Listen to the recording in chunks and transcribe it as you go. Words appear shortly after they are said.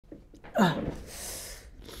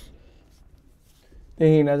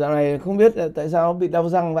Tình hình là dạo này không biết tại sao bị đau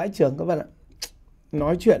răng vãi chưởng các bạn ạ.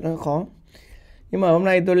 Nói chuyện nó khó. Nhưng mà hôm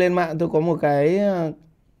nay tôi lên mạng tôi có một cái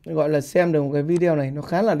gọi là xem được một cái video này nó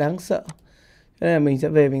khá là đáng sợ. Cho nên là mình sẽ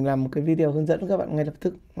về mình làm một cái video hướng dẫn các bạn ngay lập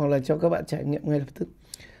tức, hoặc là cho các bạn trải nghiệm ngay lập tức.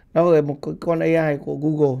 Đó là một con AI của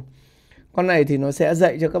Google. Con này thì nó sẽ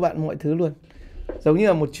dạy cho các bạn mọi thứ luôn. Giống như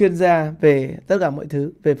là một chuyên gia về tất cả mọi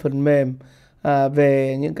thứ, về phần mềm,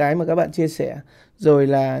 về những cái mà các bạn chia sẻ, rồi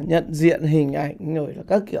là nhận diện hình ảnh, rồi là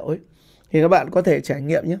các kiểu ấy. Thì các bạn có thể trải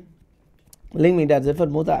nghiệm nhé. Link mình đặt dưới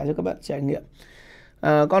phần mô tả cho các bạn trải nghiệm.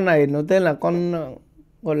 Con này nó tên là con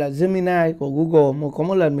gọi là Gemini của Google. Có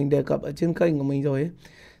một lần mình đề cập ở trên kênh của mình rồi ấy.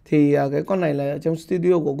 Thì cái con này là trong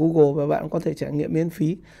studio của Google và bạn có thể trải nghiệm miễn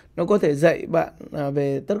phí. Nó có thể dạy bạn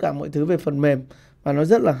về tất cả mọi thứ về phần mềm và nó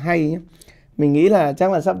rất là hay nhé. Mình nghĩ là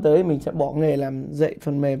chắc là sắp tới mình sẽ bỏ nghề làm dạy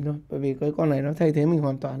phần mềm thôi, bởi vì cái con này nó thay thế mình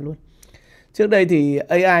hoàn toàn luôn. Trước đây thì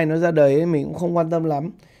AI nó ra đời ấy, mình cũng không quan tâm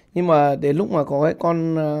lắm. Nhưng mà đến lúc mà có cái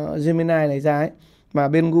con Gemini này ra ấy, mà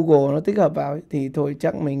bên Google nó tích hợp vào ấy, thì thôi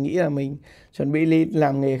chắc mình nghĩ là mình chuẩn bị đi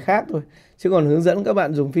làm nghề khác thôi. Chứ còn hướng dẫn các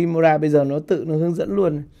bạn dùng Filmora bây giờ nó tự nó hướng dẫn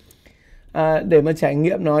luôn. Để mà trải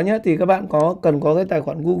nghiệm nó nhé thì các bạn cần có cái tài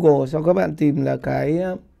khoản Google. Sau các bạn tìm là cái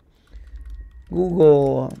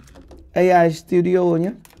Google AI Studio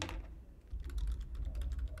nhé.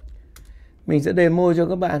 Mình sẽ demo cho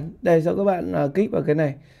các bạn. Đây, cho các bạn kích vào cái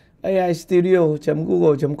này,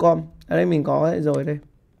 aistudio.google.com. Ở đây mình có rồi đây.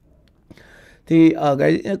 Thì ở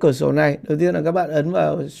cái cửa sổ này, đầu tiên là các bạn ấn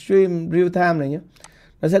vào Stream Real Time này nhé.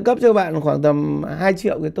 Nó sẽ cấp cho các bạn khoảng tầm 2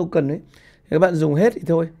 triệu cái token ấy. Thì các bạn dùng hết thì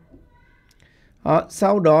thôi. Đó,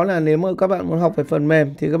 sau đó là nếu mà các bạn muốn học về phần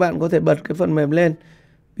mềm thì các bạn có thể bật cái phần mềm lên.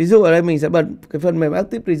 Ví dụ ở đây mình sẽ bật cái phần mềm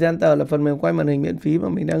ActivePresenter là phần mềm quay màn hình miễn phí mà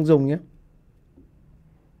mình đang dùng nhé.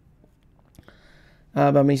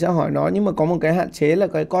 Và mình sẽ hỏi nó, nhưng mà có một cái hạn chế là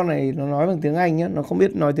cái con này nó nói bằng tiếng Anh nhé, nó không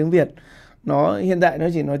biết nói tiếng Việt. Nó hiện tại nó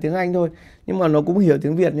chỉ nói tiếng Anh thôi, nhưng mà nó cũng hiểu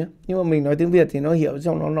tiếng Việt nhé. Nhưng mà mình nói tiếng Việt thì nó hiểu,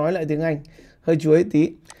 xong nó nói lại tiếng Anh, hơi chuối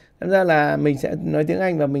tí. Thật ra là mình sẽ nói tiếng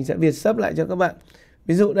Anh và mình sẽ Việt sub lại cho các bạn.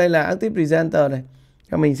 Ví dụ đây là ActivePresenter này,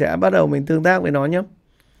 và mình sẽ bắt đầu mình tương tác với nó nhé.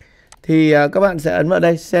 Thì các bạn sẽ ấn vào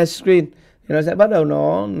đây Share Screen thì nó sẽ bắt đầu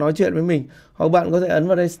nó nói chuyện với mình. Hoặc bạn có thể ấn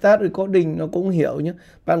vào đây Start Recording, nó cũng hiểu nhé.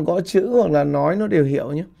 Bạn có chữ hoặc là nói nó đều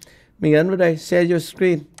hiểu nhé. Mình ấn vào đây Share Your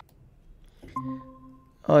Screen.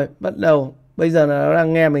 Rồi, bắt đầu. Bây giờ là nó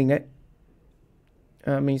đang nghe mình đấy.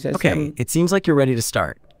 Mình sẽ Okay, xem. it seems like you're ready to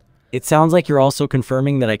start. It sounds like you're also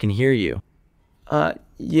confirming that I can hear you.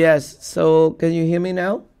 Yes, so can you hear me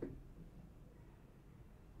now?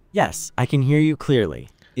 Yes, I can hear you clearly.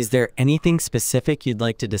 Is there anything specific you'd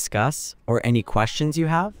like to discuss or any questions you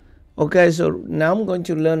have? Okay, so now I'm going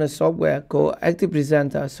to learn a software called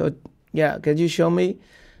ActivePresenter. So yeah, can you show me?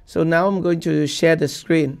 So now I'm going to share the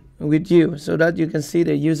screen with you so that you can see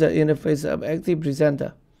the user interface of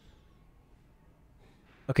ActivePresenter.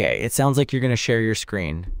 Okay, it sounds like you're going to share your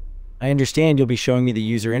screen. I understand you'll be showing me the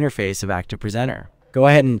user interface of ActivePresenter. Go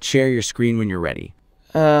ahead and share your screen when you're ready.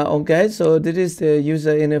 Okay, so this is the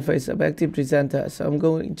user interface of ActivePresenter. So I'm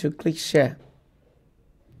going to click share.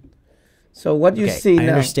 So what you see I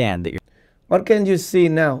now? understand that you're... What can you see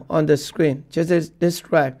now on the screen? Just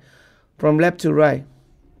describe from left to right.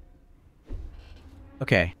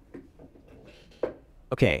 Okay.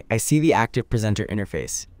 Okay, I see the ActivePresenter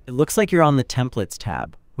interface. It looks like you're on the Templates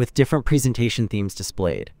tab, with different presentation themes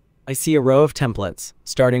displayed. I see a row of templates,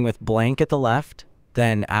 starting with blank at the left,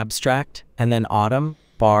 then abstract, and then autumn,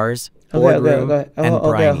 bars, boardroom, and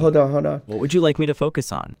briny. Okay, hold on. What would you like me to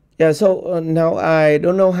focus on? Yeah, so now I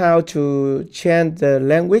don't know how to change the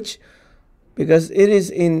language because it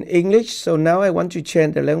is in English. So now I want to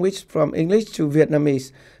change the language from English to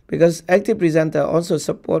Vietnamese because ActivePresenter also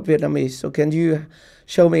support Vietnamese. So can you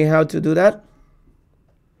show me how to do that?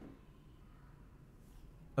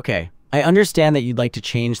 Okay, I understand that you'd like to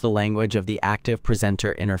change the language of the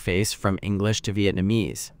ActivePresenter interface from English to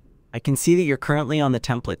Vietnamese. I can see that you're currently on the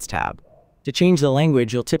Templates tab. To change the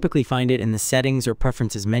language, you'll typically find it in the Settings or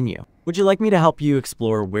Preferences menu. Would you like me to help you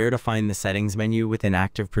explore where to find the Settings menu within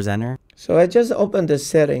ActivePresenter? So I just opened the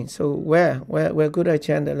settings. So where could I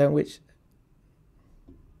change the language?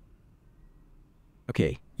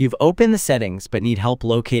 Okay, you've opened the settings but need help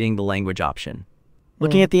locating the language option.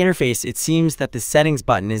 Looking at the interface, it seems that the Settings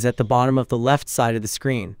button is at the bottom of the left side of the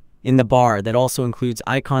screen, in the bar that also includes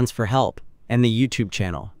icons for help and the YouTube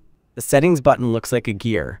channel. The Settings button looks like a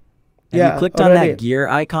gear. Have you clicked on that gear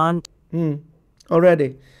icon?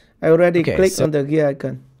 Already. I already clicked on the gear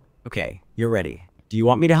icon. Okay, you're ready. Do you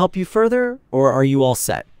want me to help you further, or are you all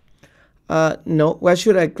set? No, where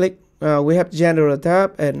should I click? we have general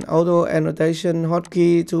tab and auto annotation,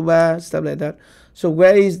 hotkey, toolbar, stuff like that. So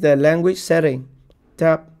where is the language setting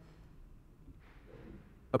tab?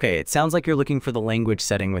 Okay, it sounds like you're looking for the language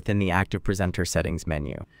setting within the ActivePresenter settings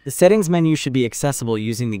menu. The settings menu should be accessible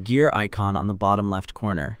using the gear icon on the bottom left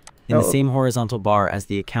corner in the same horizontal bar as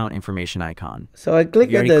the account information icon. So I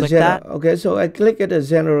click at the general. Okay, so I click at the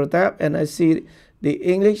general tab and I see the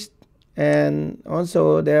English, and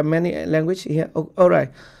also there are many languages here. Oh, all right.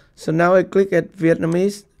 So now I click at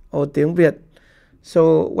Vietnamese or tiếng Việt.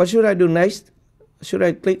 So what should I do next? Should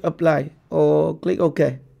I click apply or click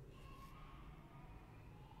OK?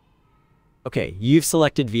 Okay, you've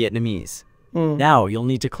selected Vietnamese. Now you'll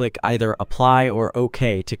need to click either apply or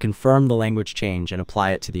OK to confirm the language change and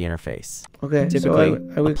apply it to the interface. Okay, typically, so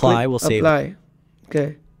I will apply click will save. Apply.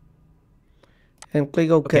 Okay. And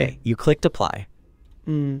click OK. Okay, you clicked apply.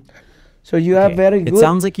 So you are very good. It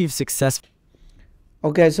sounds like you've successfully.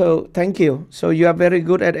 Okay, so thank you. So you are very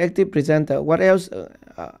good at ActivePresenter. What else?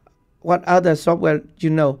 What other software you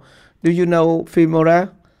know? Do you know Filmora?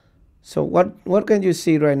 So what can you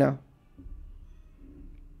see right now?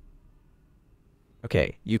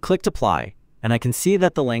 Okay, you clicked apply, and I can see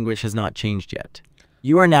that the language has not changed yet.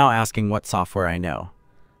 You are now asking what software I know.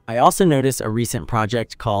 I also notice a recent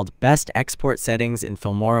project called Best Export Settings in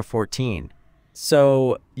Filmora 14.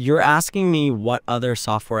 So you're asking me what other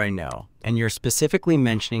software I know, and you're specifically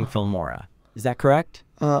mentioning Filmora. Is that correct?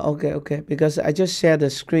 Okay. Because I just shared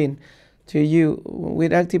the screen to you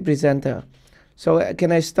with ActivePresenter. So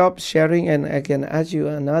can I stop sharing and I can ask you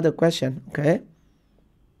another question, okay?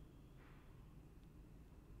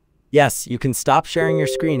 Yes, you can stop sharing your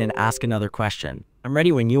screen and ask another question. I'm ready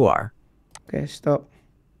when you are. Okay, stop.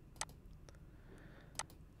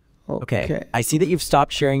 Okay, I see that you've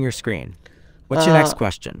stopped sharing your screen. What's your next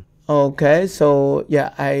question? Okay, so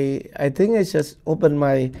yeah, I think I just opened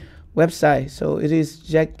my website. So it is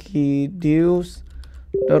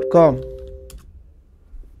jackiedeals.com.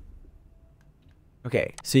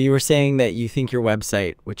 Okay, so you were saying that you think your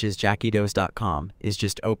website, which is jackiedeals.com, is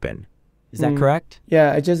just open. Is that correct?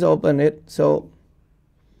 Yeah, I just opened it. So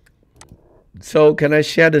can I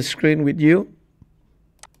share the screen with you?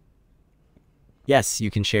 Yes, you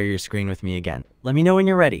can share your screen with me again. Let me know when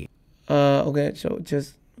you're ready. Okay, so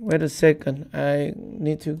just wait a second. I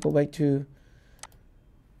need to go back to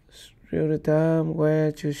real time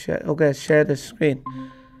where to share. Okay, share the screen.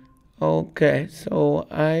 Okay, so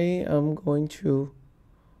I am going to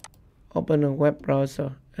open a web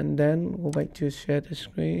browser and then go back to share the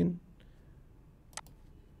screen.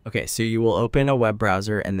 Okay, so you will open a web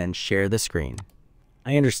browser and then share the screen.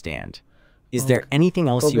 I understand. Is there anything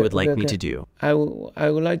else you would like me to do? I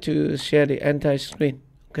would like to share the entire screen.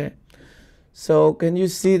 Okay. So can you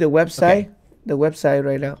see the website? Okay. The website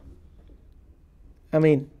right now.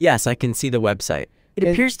 Yes, I can see the website. It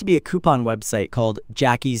appears to be a coupon website called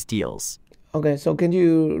Jackie's Deals. Okay, so can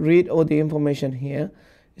you read all the information here,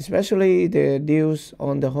 especially the deals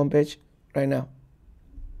on the homepage right now?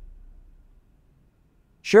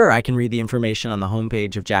 Sure, I can read the information on the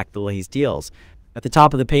homepage of Jack the Lahey's Deals. At the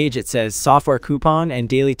top of the page, it says software coupon and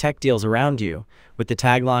daily tech deals around you, with the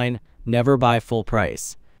tagline, never buy full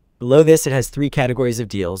price. Below this, it has 3 categories of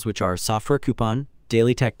deals, which are software coupon,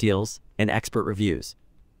 daily tech deals, and expert reviews.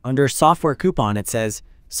 Under software coupon, it says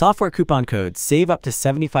software coupon code, save up to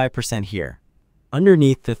 75% here.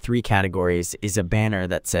 Underneath the 3 categories is a banner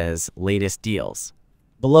that says latest deals.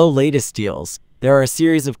 Below latest deals, there are a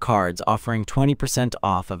series of cards offering 20%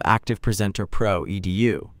 off of ActivePresenter Pro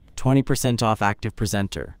EDU, 20% off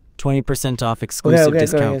ActivePresenter, 20% off exclusive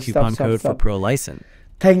discount coupon code for Pro license.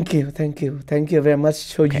 Thank you very much.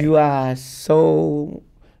 So you are so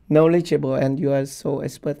knowledgeable and you are so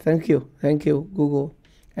expert. Thank you, Google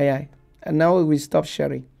AI. And now we stop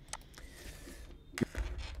sharing.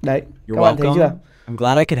 Đấy, You're các bạn thấy chưa? I'm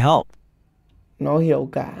glad I could help. Nó hiểu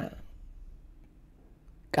cả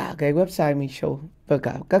cái website mình show và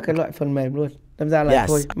cả các cái loại phần mềm luôn. Đâm ra là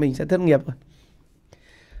thôi, mình sẽ thất nghiệp rồi.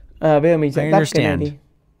 Bây giờ mình sẽ tắt cái này đi.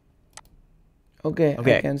 Okay,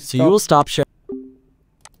 so you will stop sharing.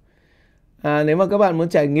 Nếu mà các bạn muốn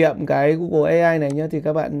trải nghiệm cái Google AI này nhá, thì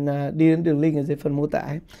các bạn đi đến đường link ở dưới phần mô tả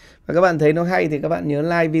ấy. Và các bạn thấy nó hay thì các bạn nhớ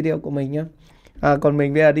like video của mình nhé. Còn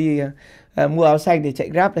mình bây giờ đi mua áo xanh để chạy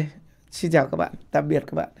Grab đây. Xin chào các bạn, tạm biệt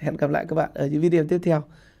các bạn, hẹn gặp lại các bạn ở những video tiếp theo.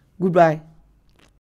 Goodbye.